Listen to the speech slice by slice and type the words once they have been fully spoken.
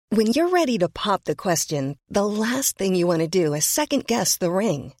When you're ready to pop the question, the last thing you want to do is second-guess the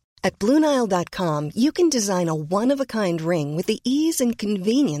ring. At BlueNile.com, you can design a one-of-a-kind ring with the ease and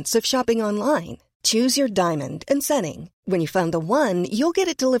convenience of shopping online. Choose your diamond and setting. When you find the one, you'll get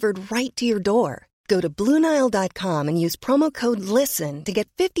it delivered right to your door. Go to BlueNile.com and use promo code LISTEN to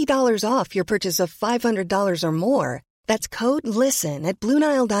get $50 off your purchase of $500 or more. That's code LISTEN at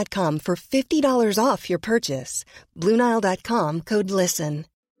BlueNile.com for $50 off your purchase. BlueNile.com, code LISTEN.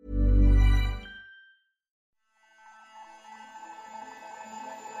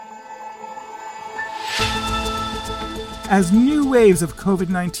 As new waves of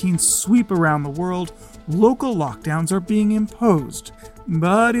COVID-19 sweep around the world, local lockdowns are being imposed.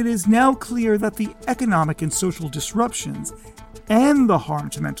 But it is now clear that the economic and social disruptions and the harm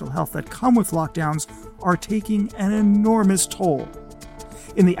to mental health that come with lockdowns are taking an enormous toll.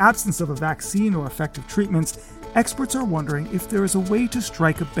 In the absence of a vaccine or effective treatments, experts are wondering if there is a way to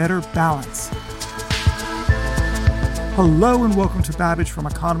strike a better balance. Hello and welcome to Babbage from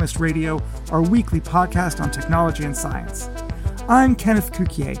Economist Radio, our weekly podcast on technology and science. I'm Kenneth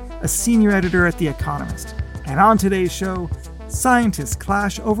Cukier, a senior editor at The Economist. And on today's show, scientists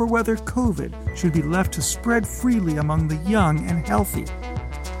clash over whether COVID should be left to spread freely among the young and healthy.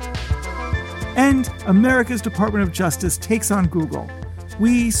 And America's Department of Justice takes on Google.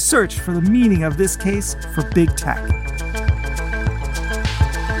 We search for the meaning of this case for big tech.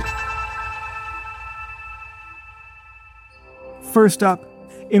 First up,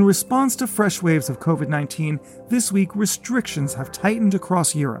 in response to fresh waves of COVID-19, this week restrictions have tightened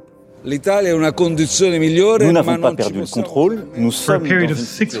across Europe. For a period of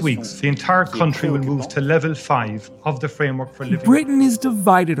 6 weeks, the entire country will move to level 5 of the framework for living. Britain is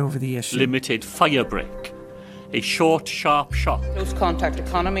divided over the issue. Limited fire break. A short, sharp shock. Close contact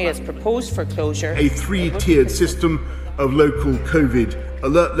economy is proposed for closure. A 3-tiered system of local COVID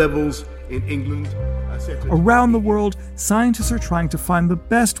alert levels in England. Around the world, scientists are trying to find the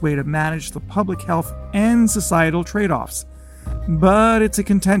best way to manage the public health and societal trade-offs. But it's a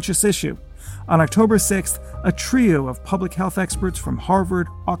contentious issue. On October 6th, a trio of public health experts from Harvard,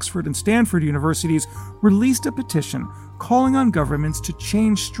 Oxford, and Stanford universities released a petition calling on governments to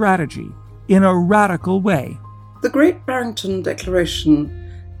change strategy in a radical way. The Great Barrington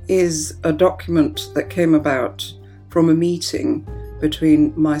Declaration is a document that came about from a meeting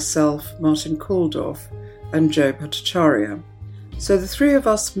between myself, Martin Kulldorff, and Joe Bhattacharya. So the three of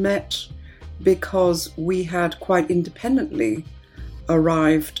us met because we had quite independently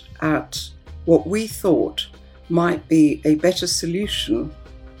arrived at what we thought might be a better solution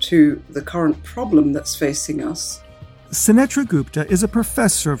to the current problem that's facing us. Sunetra Gupta is a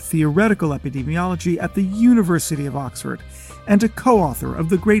professor of theoretical epidemiology at the University of Oxford and a co-author of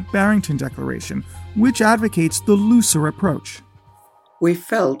the Great Barrington Declaration, which advocates the looser approach. We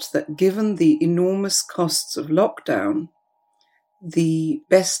felt that given the enormous costs of lockdown, the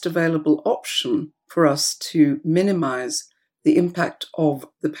best available option for us to minimize the impact of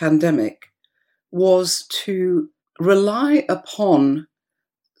the pandemic was to rely upon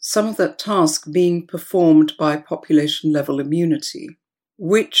some of that task being performed by population-level immunity,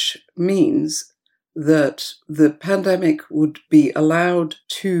 which means that the pandemic would be allowed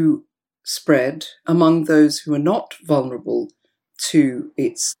to spread among those who are not vulnerable to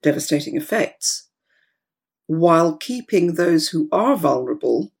its devastating effects, while keeping those who are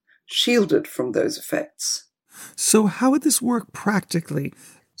vulnerable shielded from those effects. So how would this work practically?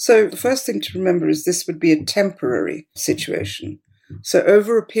 So the first thing to remember is this would be a temporary situation. So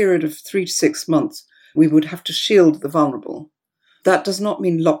over a period of 3 to 6 months, we would have to shield the vulnerable. That does not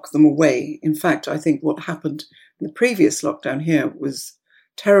mean lock them away. In fact, I think what happened in the previous lockdown here was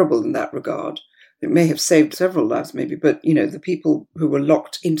terrible in that regard. It may have saved several lives maybe, but, the people who were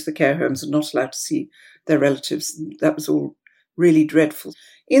locked into the care homes and not allowed to see their relatives, that was all really dreadful.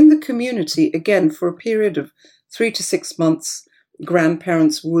 In the community, again, for a period of 3 to 6 months,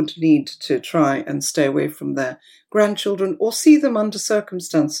 grandparents would need to try and stay away from their grandchildren or see them under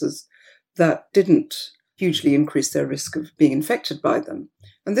circumstances that didn't hugely increase their risk of being infected by them.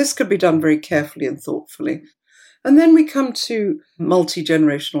 And this could be done very carefully and thoughtfully. And then we come to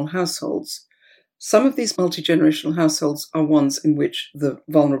multi-generational households. Some of these multi-generational households are ones in which the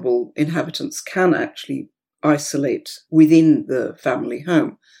vulnerable inhabitants can actually isolate within the family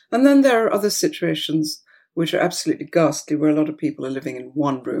home. And then there are other situations which are absolutely ghastly, where a lot of people are living in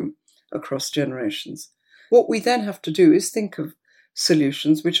one room across generations. What we then have to do is think of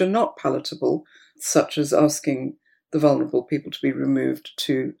solutions which are not palatable, such as asking the vulnerable people to be removed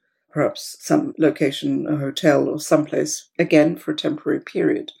to perhaps some location, a hotel or someplace, again, for a temporary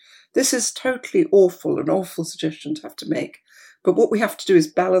period. This is totally awful, an awful suggestion to have to make, But what we have to do is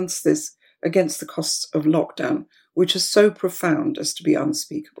balance this against the costs of lockdown, which are so profound as to be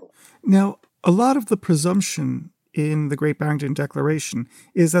unspeakable. Now, a lot of the presumption in the Great Barrington Declaration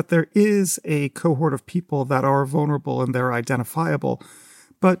is that there is a cohort of people that are vulnerable and they're identifiable.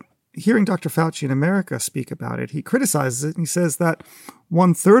 But hearing Dr. Fauci in America speak about it, he criticizes it and he says that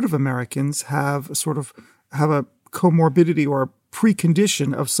 1/3 of Americans have a comorbidity or a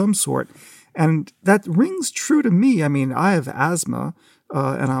precondition of some sort. And that rings true to me. I mean, I have asthma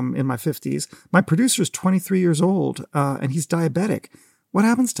and I'm in my 50s. My producer's 23 years old and he's diabetic. What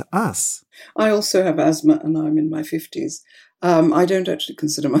happens to us? I also have asthma and I'm in my 50s. I don't actually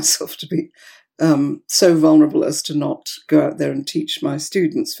consider myself to be so vulnerable as to not go out there and teach my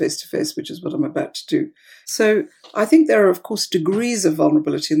students face-to-face, which is what I'm about to do. So I think there are, of course, degrees of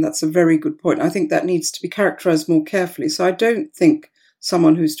vulnerability, and that's a very good point. I think that needs to be characterized more carefully. So I don't think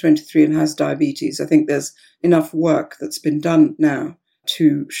someone who's 23 and has diabetes, I think there's enough work that's been done now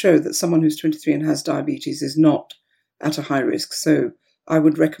to show that someone who's 23 and has diabetes is not at a high risk. So I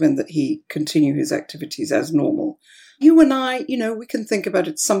would recommend that he continue his activities as normal. You and I, we can think about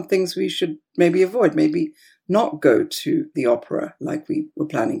it. Some things we should maybe avoid, maybe not go to the opera like we were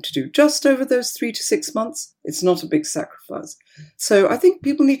planning to do just over those 3 to 6 months. It's not a big sacrifice. So I think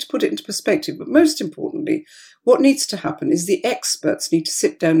people need to put it into perspective. But most importantly, what needs to happen is the experts need to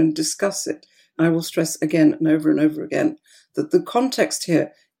sit down and discuss it. I will stress again and over again that the context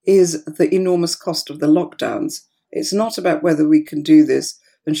here is the enormous cost of the lockdowns. It's not about whether we can do this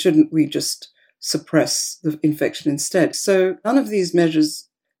and shouldn't we just suppress the infection instead. So none of these measures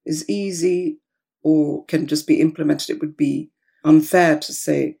is easy or can just be implemented. It would be unfair to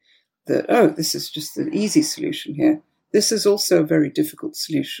say that, this is just an easy solution here. This is also a very difficult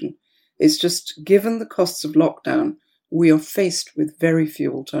solution. It's just, given the costs of lockdown, we are faced with very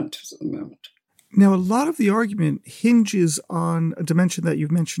few alternatives at the moment. Now, a lot of the argument hinges on a dimension that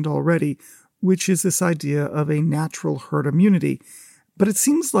you've mentioned already, which is this idea of a natural herd immunity. But it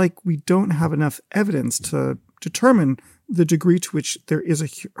seems like we don't have enough evidence to determine the degree to which there is a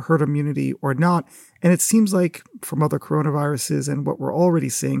herd immunity or not. And it seems like from other coronaviruses and what we're already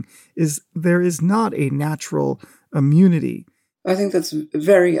seeing is there is not a natural immunity. I think that's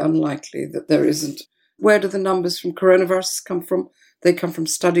very unlikely that there isn't. Where do the numbers from coronaviruses come from? They come from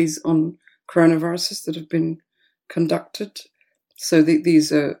studies on coronaviruses that have been conducted. So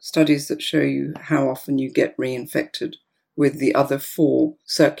these are studies that show you how often you get reinfected with the other 4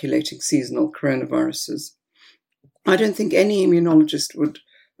 circulating seasonal coronaviruses. I don't think any immunologist would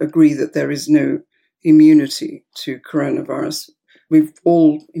agree that there is no immunity to coronavirus. We've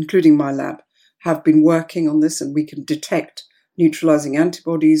all, including my lab, have been working on this, and we can detect neutralizing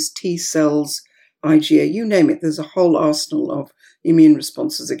antibodies, T cells, IgA, you name it. There's a whole arsenal of immune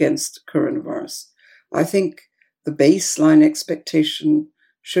responses against coronavirus. I think the baseline expectation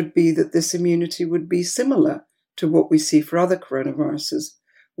should be that this immunity would be similar to what we see for other coronaviruses,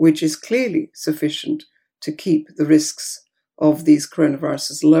 which is clearly sufficient to keep the risks of these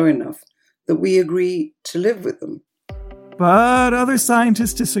coronaviruses low enough that we agree to live with them. But other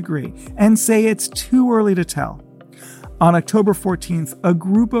scientists disagree and say it's too early to tell. On October 14th, a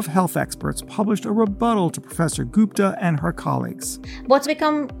group of health experts published a rebuttal to Professor Gupta and her colleagues. What's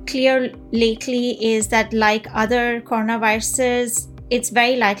become clear lately is that, like other coronaviruses, it's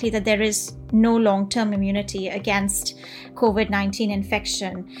very likely that there is no long-term immunity against COVID-19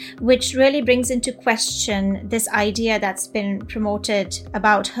 infection, which really brings into question this idea that's been promoted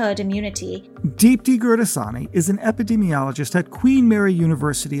about herd immunity. Deepti Gurdasani is an epidemiologist at Queen Mary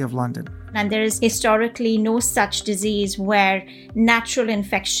University of London. And there is historically no such disease where natural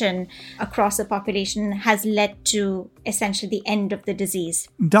infection across a population has led to essentially the end of the disease.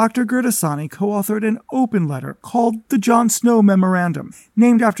 Dr. Gurdasani co-authored an open letter called the John Snow Memorandum,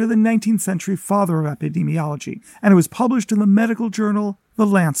 named after the 19th century father of epidemiology, and it was published in the medical journal The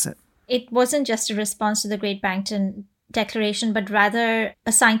Lancet. It wasn't just a response to the Great Barrington Declaration, but rather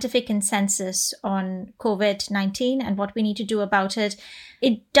a scientific consensus on COVID-19 and what we need to do about it.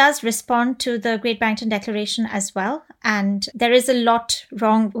 It does respond to the Great Barrington Declaration as well, and there is a lot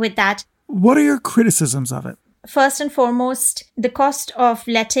wrong with that. What are your criticisms of it? First and foremost, the cost of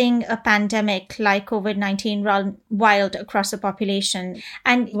letting a pandemic like COVID-19 run wild across a population.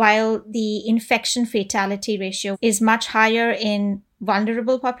 And while the infection fatality ratio is much higher in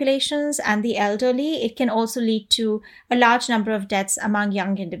vulnerable populations and the elderly, it can also lead to a large number of deaths among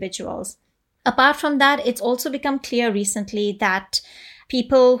young individuals. Apart from that, it's also become clear recently that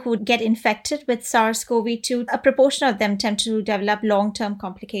people who get infected with SARS-CoV-2, a proportion of them tend to develop long-term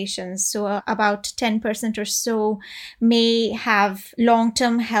complications. So about 10% or so may have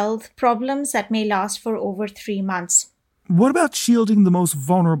long-term health problems that may last for over 3 months. What about shielding the most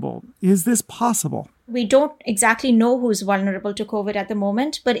vulnerable? Is this possible? We don't exactly know who's vulnerable to COVID at the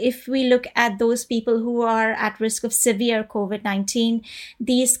moment, but if we look at those people who are at risk of severe COVID-19,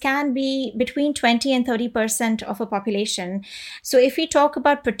 these can be between 20 and 30% of a population. So if we talk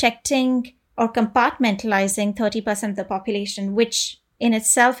about protecting or compartmentalizing 30% of the population, which in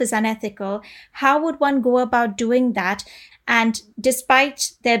itself is unethical, how would one go about doing that? And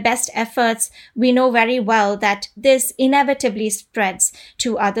despite their best efforts, we know very well that this inevitably spreads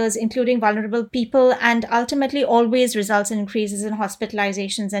to others, including vulnerable people, and ultimately always results in increases in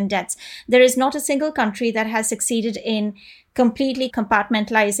hospitalizations and deaths. There is not a single country that has succeeded in completely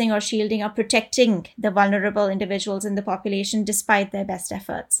compartmentalizing or shielding or protecting the vulnerable individuals in the population despite their best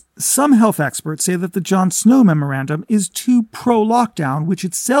efforts. Some health experts say that the Jon Snow Memorandum is too pro-lockdown, which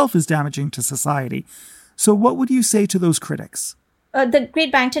itself is damaging to society. So what would you say to those critics? The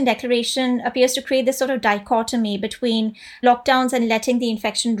Great Barrington Declaration appears to create this sort of dichotomy between lockdowns and letting the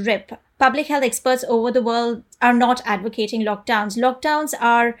infection rip. Public health experts over the world are not advocating lockdowns. Lockdowns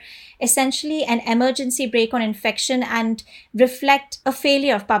are essentially an emergency brake on infection and reflect a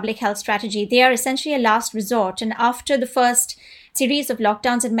failure of public health strategy. They are essentially a last resort. And after the first series of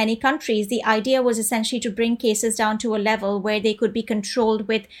lockdowns in many countries, the idea was essentially to bring cases down to a level where they could be controlled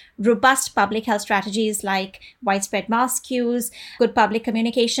with robust public health strategies like widespread mask use, good public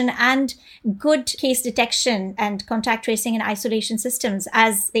communication, and good case detection and contact tracing and isolation systems,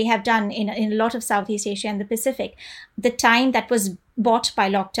 as they have done in a lot of Southeast Asia and the Pacific. The time that was bought by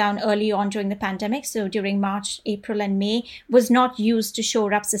lockdown early on during the pandemic, so during March, April, and May, was not used to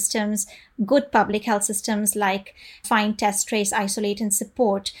shore up systems, good public health systems like find, test, trace, isolate, and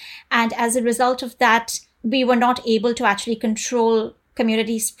support. And as a result of that, we were not able to actually control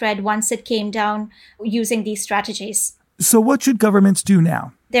community spread once it came down using these strategies. So what should governments do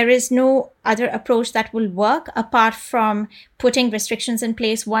now? There is no other approach that will work apart from putting restrictions in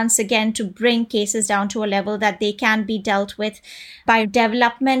place once again to bring cases down to a level that they can be dealt with by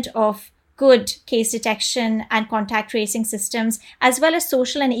development of good case detection and contact tracing systems, as well as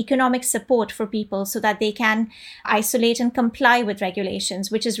social and economic support for people so that they can isolate and comply with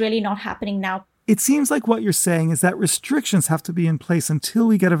regulations, which is really not happening now. It seems like what you're saying is that restrictions have to be in place until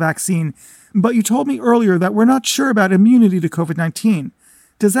we get a vaccine. But you told me earlier that we're not sure about immunity to COVID-19.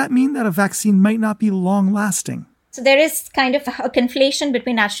 Does that mean that a vaccine might not be long-lasting? So there is kind of a conflation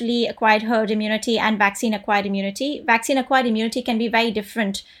between naturally acquired herd immunity and vaccine-acquired immunity. Vaccine-acquired immunity can be very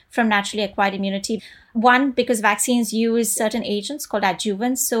different from naturally acquired immunity. One, because vaccines use certain agents called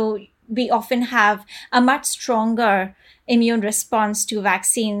adjuvants. So we often have a much stronger immune response to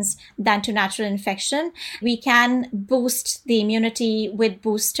vaccines than to natural infection. We can boost the immunity with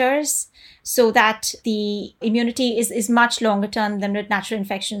boosters so that the immunity is much longer term than with natural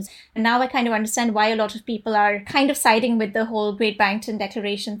infections. And now I kind of understand why a lot of people are kind of siding with the whole Great Barrington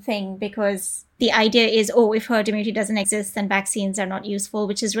Declaration thing, because the idea is, if herd immunity doesn't exist, then vaccines are not useful,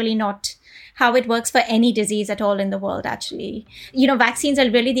 which is really not how it works for any disease at all in the world, actually. Vaccines are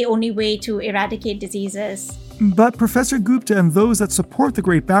really the only way to eradicate diseases. But Professor Gupta and those that support the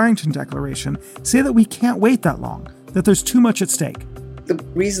Great Barrington Declaration say that we can't wait that long, that there's too much at stake. The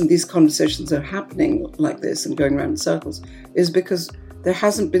reason these conversations are happening like this and going around in circles is because there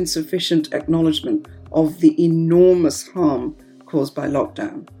hasn't been sufficient acknowledgement of the enormous harm caused by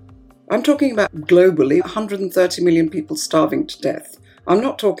lockdown. I'm talking about globally, 130 million people starving to death. I'm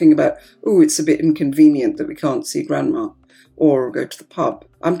not talking about, it's a bit inconvenient that we can't see grandma or go to the pub.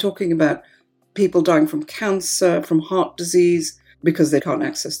 I'm talking about people dying from cancer, from heart disease, because they can't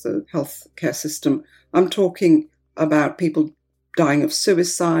access the healthcare system. I'm talking about people dying of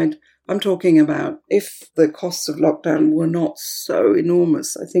suicide. I'm talking about, if the costs of lockdown were not so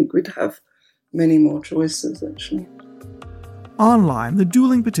enormous, I think we'd have many more choices, actually. Online, the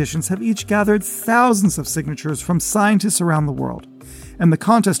dueling petitions have each gathered thousands of signatures from scientists around the world. And the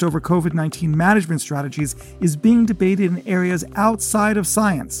contest over COVID-19 management strategies is being debated in areas outside of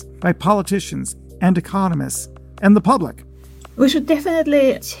science by politicians and economists and the public. We should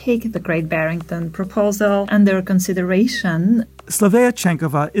definitely take the Great Barrington proposal under consideration. Slavea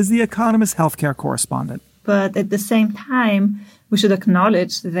Chenkova is the Economist healthcare correspondent. But at the same time, we should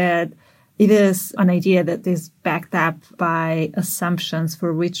acknowledge that it is an idea that is backed up by assumptions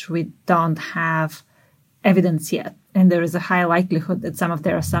for which we don't have evidence yet. And there is a high likelihood that some of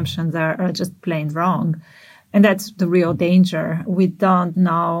their assumptions are just plain wrong. And that's the real danger. We don't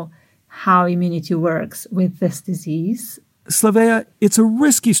know how immunity works with this disease. Slavea, it's a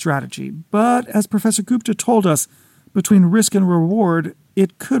risky strategy, but as Professor Gupta told us, between risk and reward,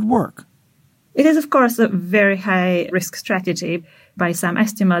 it could work. It is, of course, a very high risk strategy By some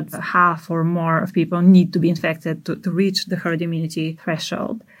estimates, half or more of people need to be infected to reach the herd immunity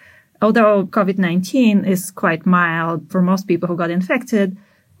threshold. Although COVID-19 is quite mild for most people who got infected,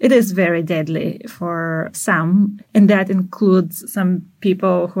 it is very deadly for some, and that includes some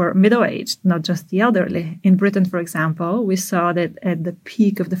people who are middle-aged, not just the elderly. In Britain, for example, we saw that at the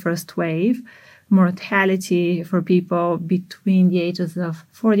peak of the first wave, mortality for people between the ages of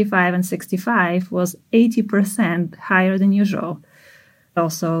 45 and 65 was 80% higher than usual.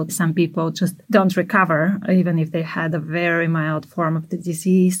 Also, some people just don't recover, even if they had a very mild form of the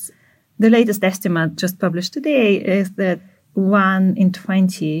disease. The latest estimate just published today is that 1 in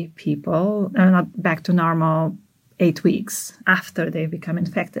 20 people are not back to normal 8 weeks after they become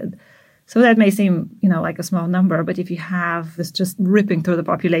infected. So that may seem, like a small number, but if you have this just ripping through the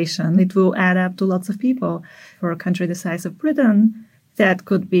population, it will add up to lots of people. For a country the size of Britain, that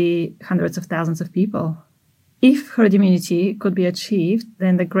could be hundreds of thousands of people. If herd immunity could be achieved,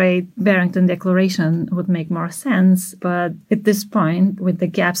 then the Great Barrington Declaration would make more sense. But at this point, with the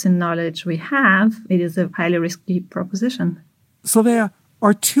gaps in knowledge we have, it is a highly risky proposition. Sylvia,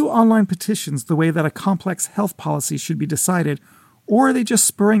 are 2 online petitions the way that a complex health policy should be decided, or are they just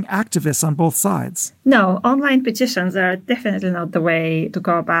spurring activists on both sides? No, online petitions are definitely not the way to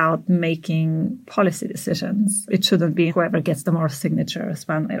go about making policy decisions. It shouldn't be whoever gets the more signatures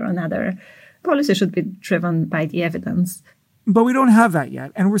one way or another. Policy should be driven by the evidence. But we don't have that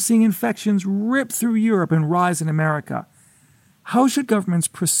yet, and we're seeing infections rip through Europe and rise in America. How should governments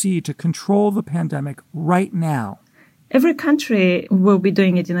proceed to control the pandemic right now? Every country will be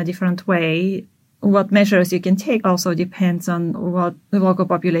doing it in a different way. What measures you can take also depends on what the local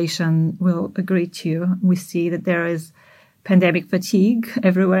population will agree to. We see that there is pandemic fatigue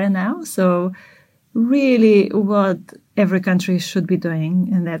everywhere now. So really what every country should be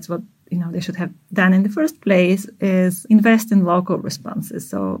doing, and that's what they should have done in the first place, is invest in local responses.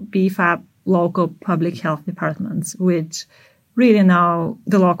 So beef up local public health departments, which really know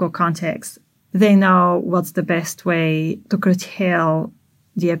the local context. They know what's the best way to curtail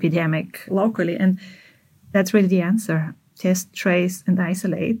the epidemic locally. And that's really the answer. Test, trace, and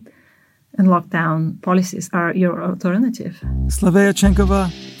isolate. And lockdown policies are your alternative. Slavia Cenkova,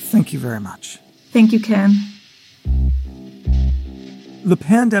 thank you very much. Thank you, Ken. The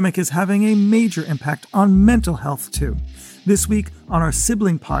pandemic is having a major impact on mental health, too. This week, on our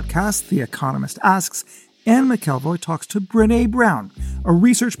sibling podcast, The Economist Asks, Anne McElvoy talks to Brené Brown, a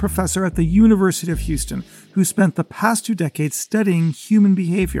research professor at the University of Houston who spent the past 2 decades studying human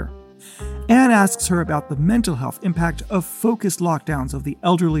behavior. Anne asks her about the mental health impact of focused lockdowns of the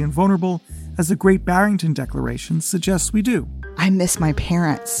elderly and vulnerable, as the Great Barrington Declaration suggests we do. I miss my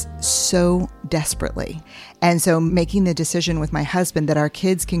parents so desperately. And so making the decision with my husband that our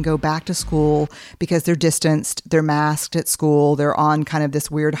kids can go back to school because they're distanced, they're masked at school, they're on kind of this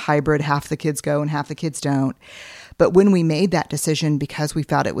weird hybrid, half the kids go and half the kids don't. But when we made that decision because we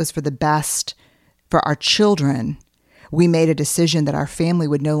felt it was for the best for our children, we made a decision that our family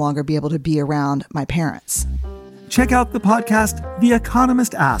would no longer be able to be around my parents. Check out the podcast The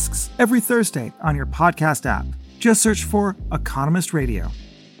Economist Asks every Thursday on your podcast app. Just search for Economist Radio.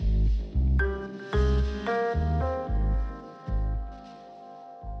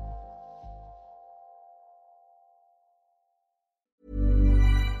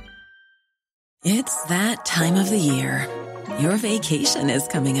 It's that time of the year. Your vacation is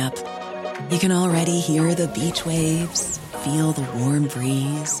coming up. You can already hear the beach waves, feel the warm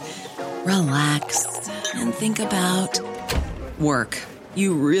breeze, relax, and think about work.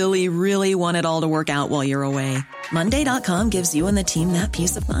 You really, really want it all to work out while you're away. Monday.com gives you and the team that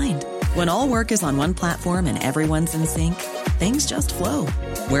peace of mind. When all work is on one platform and everyone's in sync, things just flow.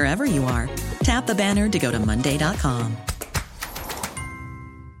 Wherever you are, tap the banner to go to Monday.com.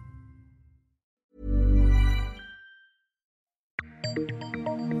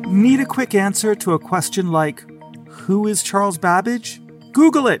 Need a quick answer to a question like, who is Charles Babbage?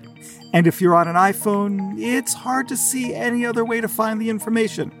 Google it. And if you're on an iPhone, it's hard to see any other way to find the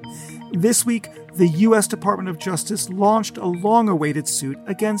information. This week, the U.S. Department of Justice launched a long-awaited suit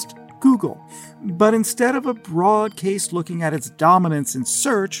against Google. But instead of a broad case looking at its dominance in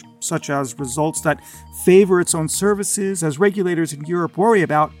search, such as results that favor its own services as regulators in Europe worry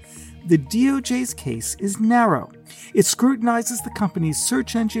about, the DOJ's case is narrow. It scrutinizes the company's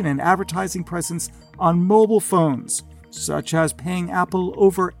search engine and advertising presence on mobile phones, such as paying Apple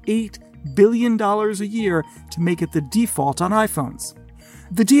over $8 billion a year to make it the default on iPhones.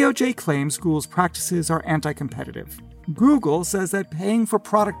 The DOJ claims Google's practices are anti-competitive. Google says that paying for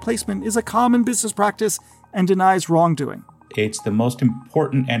product placement is a common business practice and denies wrongdoing. It's the most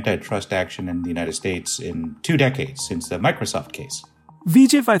important antitrust action in the United States in 2 decades, since the Microsoft case.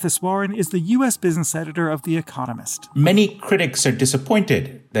 Vijay Vaitheswaran is the U.S. business editor of The Economist. Many critics are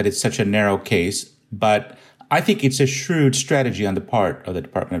disappointed that it's such a narrow case, but I think it's a shrewd strategy on the part of the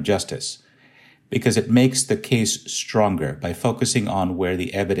Department of Justice because it makes the case stronger by focusing on where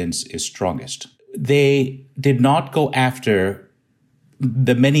the evidence is strongest. They did not go after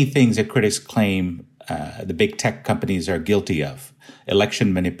the many things that critics claim the big tech companies are guilty of: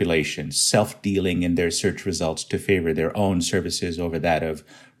 election manipulation, self-dealing in their search results to favor their own services over that of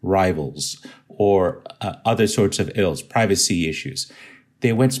rivals, or other sorts of ills, privacy issues.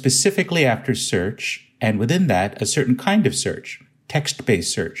 They went specifically after search, and within that, a certain kind of search,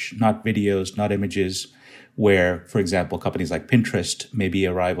 text-based search, not videos, not images, where, for example, companies like Pinterest may be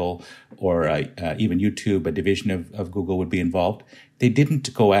a rival, or even YouTube, a division of Google, would be involved. They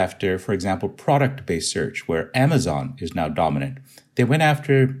didn't go after, for example, product-based search, where Amazon is now dominant. They went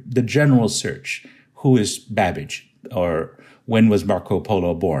after the general search. Who is Babbage? Or when was Marco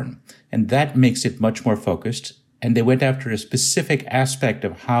Polo born? And that makes it much more focused. And they went after a specific aspect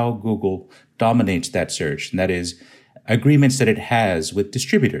of how Google dominates that search, and that is agreements that it has with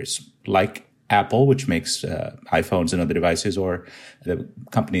distributors like Apple, which makes iPhones and other devices, or the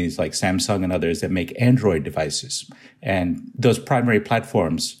companies like Samsung and others that make Android devices. And those primary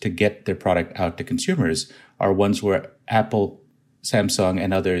platforms to get their product out to consumers are ones where Apple, Samsung,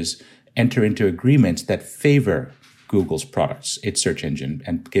 and others enter into agreements that favor Google's products, its search engine,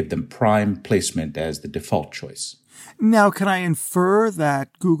 and give them prime placement as the default choice. Now, can I infer that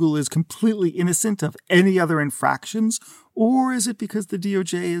Google is completely innocent of any other infractions? Or is it because the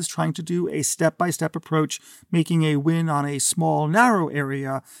DOJ is trying to do a step-by-step approach, making a win on a small, narrow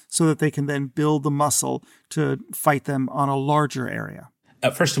area so that they can then build the muscle to fight them on a larger area?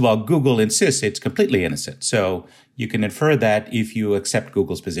 First of all, Google insists it's completely innocent. So you can infer that if you accept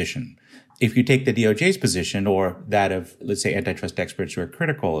Google's position. If you take the DOJ's position, or that of, let's say, antitrust experts who are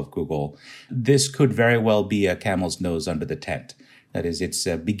critical of Google, this could very well be a camel's nose under the tent. That is, it's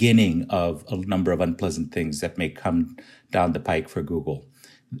a beginning of a number of unpleasant things that may come down the pike for Google.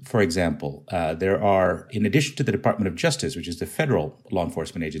 For example, there are, in addition to the Department of Justice, which is the federal law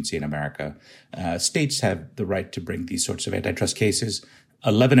enforcement agency in America, states have the right to bring these sorts of antitrust cases.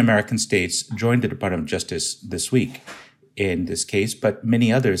 11 American states joined the Department of Justice this week in this case, but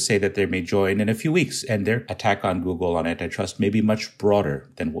many others say that they may join in a few weeks, and their attack on Google on antitrust may be much broader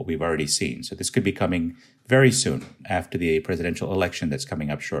than what we've already seen. So this could be coming very soon after the presidential election that's coming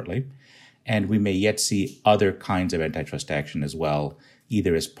up shortly. And we may yet see other kinds of antitrust action as well,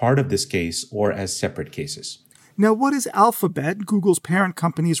 either as part of this case or as separate cases. Now, what is Alphabet, Google's parent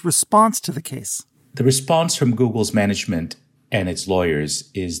company's response to the case? The response from Google's management and its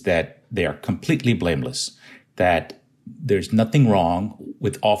lawyers is that they are completely blameless, that there's nothing wrong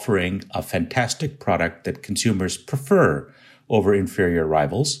with offering a fantastic product that consumers prefer over inferior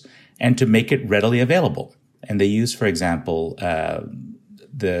rivals, and to make it readily available. And they use, for example,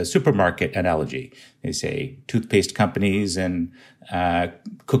 the supermarket analogy. They say toothpaste companies and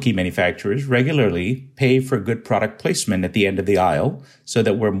cookie manufacturers regularly pay for good product placement at the end of the aisle so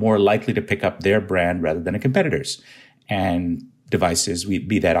that we're more likely to pick up their brand rather than a competitor's. And devices,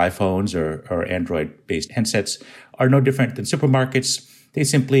 be that iPhones or Android-based handsets, are no different than supermarkets. They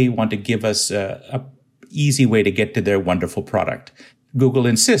simply want to give us a easy way to get to their wonderful product. Google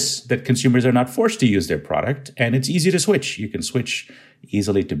insists that consumers are not forced to use their product, and it's easy to switch. You can switch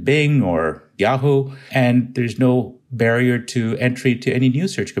easily to Bing or Yahoo, and there's no barrier to entry to any new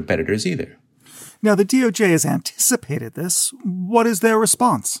search competitors either. Now, the DOJ has anticipated this. What is their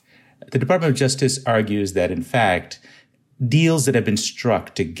response? The Department of Justice argues that, in fact, deals that have been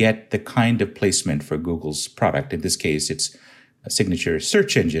struck to get the kind of placement for Google's product, in this case, its signature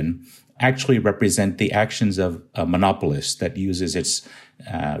search engine, actually represent the actions of a monopolist that uses its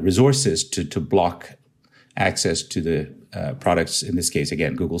resources to block access to the products, in this case,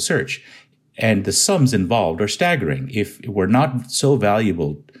 again, Google search. And the sums involved are staggering. If it were not so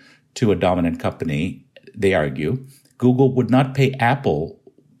valuable to a dominant company, they argue, Google would not pay Apple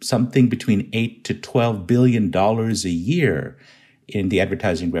something between $8 to $12 billion a year in the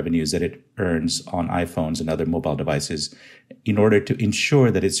advertising revenues that it earns on iPhones and other mobile devices in order to ensure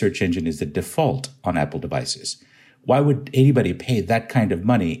that its search engine is the default on Apple devices. Why would anybody pay that kind of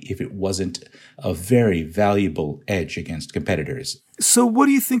money if it wasn't a very valuable edge against competitors? So what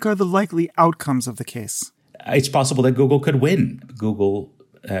do you think are the likely outcomes of the case? It's possible that Google could win. Google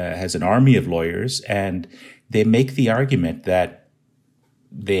has an army of lawyers, and they make the argument that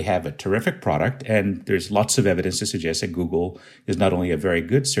they have a terrific product, and there's lots of evidence to suggest that Google is not only a very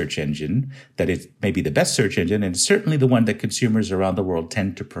good search engine, that it may be the best search engine, and certainly the one that consumers around the world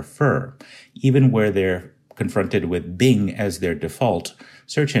tend to prefer, even where their confronted with Bing as their default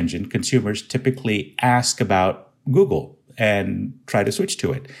search engine, consumers typically ask about Google and try to switch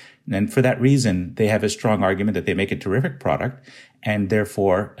to it. And for that reason, they have a strong argument that they make a terrific product, and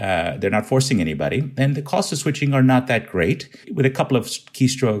therefore they're not forcing anybody. And the costs of switching are not that great. With a couple of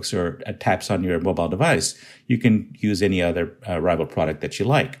keystrokes or taps on your mobile device, you can use any other rival product that you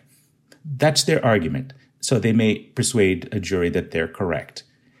like. That's their argument. So they may persuade a jury that they're correct.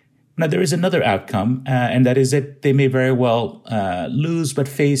 Now, there is another outcome, and that is that they may very well lose but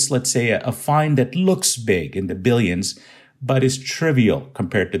face, let's say, a fine that looks big in the billions, but is trivial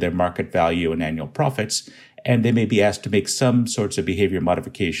compared to their market value and annual profits. And they may be asked to make some sorts of behavior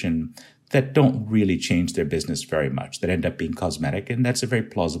modification that don't really change their business very much, that end up being cosmetic. And that's a very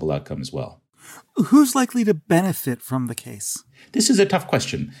plausible outcome as well. Who's likely to benefit from the case? This is a tough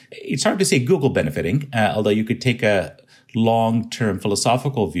question. It's hard to say Google benefiting, although you could take a long-term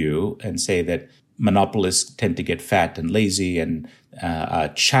philosophical view and say that monopolists tend to get fat and lazy, and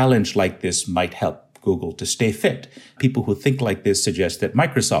a challenge like this might help Google to stay fit. People who think like this suggest that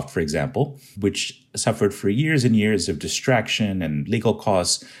Microsoft, for example, which suffered for years and years of distraction and legal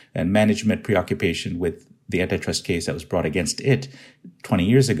costs and management preoccupation with the antitrust case that was brought against it 20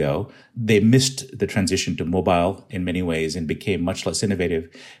 years ago, they missed the transition to mobile in many ways and became much less innovative.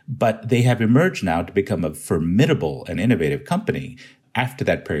 But they have emerged now to become a formidable and innovative company after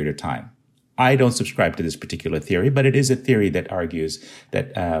that period of time. I don't subscribe to this particular theory, but it is a theory that argues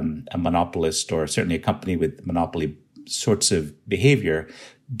that a monopolist, or certainly a company with monopoly sorts of behavior,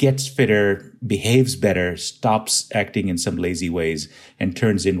 gets fitter, behaves better, stops acting in some lazy ways, and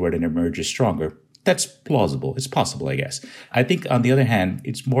turns inward and emerges stronger. That's plausible. It's possible, I guess. I think, on the other hand,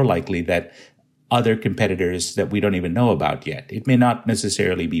 it's more likely that other competitors that we don't even know about yet. It may not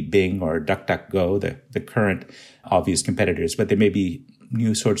necessarily be Bing or DuckDuckGo, the current obvious competitors, but there may be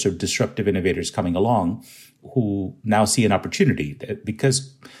new sorts of disruptive innovators coming along who now see an opportunity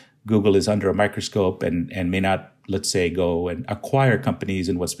because Google is under a microscope and may not, let's say, go and acquire companies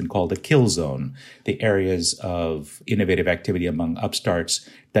in what's been called a kill zone, the areas of innovative activity among upstarts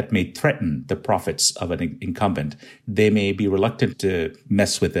that may threaten the profits of an incumbent. They may be reluctant to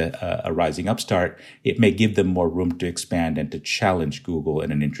mess with a rising upstart. It may give them more room to expand and to challenge Google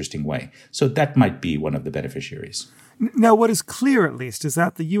in an interesting way. So that might be one of the beneficiaries. Now, what is clear, at least, is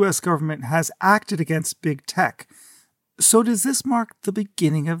that the U.S. government has acted against big tech. So does this mark the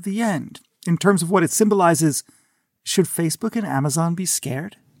beginning of the end? In terms of what it symbolizes, should Facebook and Amazon be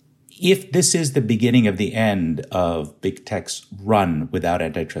scared? If this is the beginning of the end of big tech's run without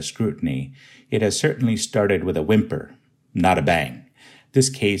antitrust scrutiny, it has certainly started with a whimper, not a bang. This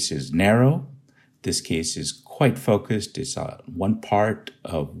case is narrow. This case is quite focused. It's one part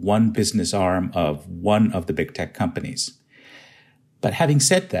of one business arm of one of the big tech companies. But having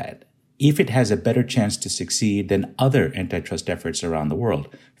said that, if it has a better chance to succeed than other antitrust efforts around the world,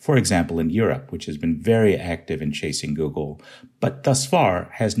 for example, in Europe, which has been very active in chasing Google, but thus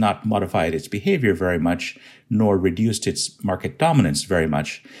far has not modified its behavior very much, nor reduced its market dominance very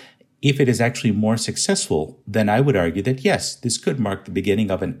much, if it is actually more successful, then I would argue that yes, this could mark the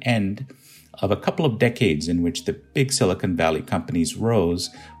beginning of an end of a couple of decades in which the big Silicon Valley companies rose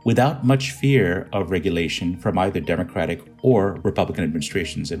without much fear of regulation from either Democratic or Republican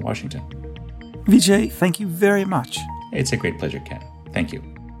administrations in Washington. Vijay, thank you very much. It's a great pleasure, Ken. Thank you.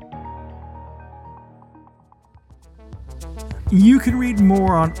 You can read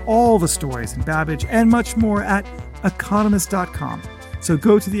more on all the stories in Babbage and much more at economist.com. So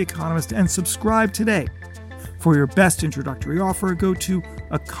go to The Economist and subscribe today. For your best introductory offer, go to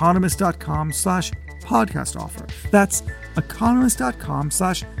economist.com/podcast offer. That's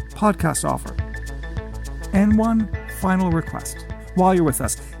economist.com/podcast offer. And one final request. While you're with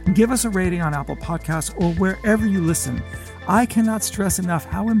us, give us a rating on Apple Podcasts or wherever you listen. I cannot stress enough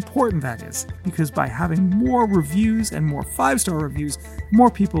how important that is, because by having more reviews and more 5-star reviews,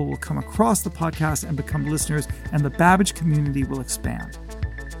 more people will come across the podcast and become listeners, and the Babbage community will expand.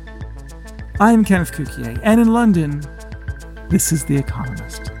 I'm Kenneth Cukier, and in London, this is The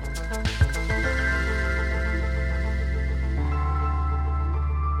Economist.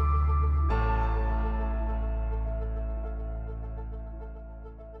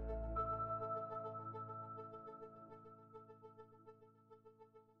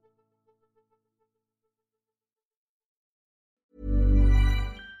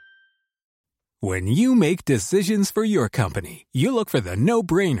 When you make decisions for your company, you look for the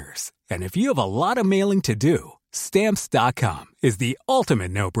no-brainers. And if you have a lot of mailing to do, Stamps.com is the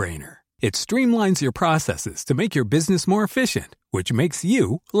ultimate no-brainer. It streamlines your processes to make your business more efficient, which makes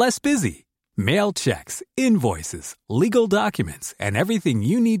you less busy. Mail checks, invoices, legal documents, and everything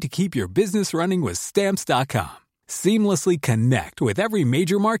you need to keep your business running with Stamps.com. Seamlessly connect with every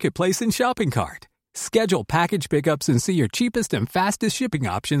major marketplace and shopping cart. Schedule package pickups and see your cheapest and fastest shipping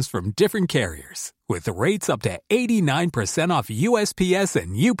options from different carriers, with rates up to 89% off USPS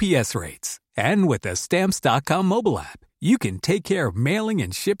and UPS rates. And with the Stamps.com mobile app, you can take care of mailing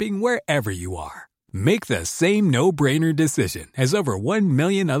and shipping wherever you are. Make the same no-brainer decision as over 1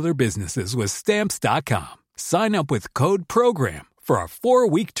 million other businesses with Stamps.com. Sign up with code PROGRAM for a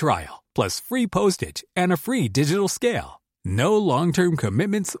 4-week trial, plus free postage and a free digital scale. No long-term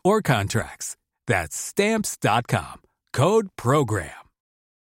commitments or contracts. That's Stamps.com. Code PROGRAM.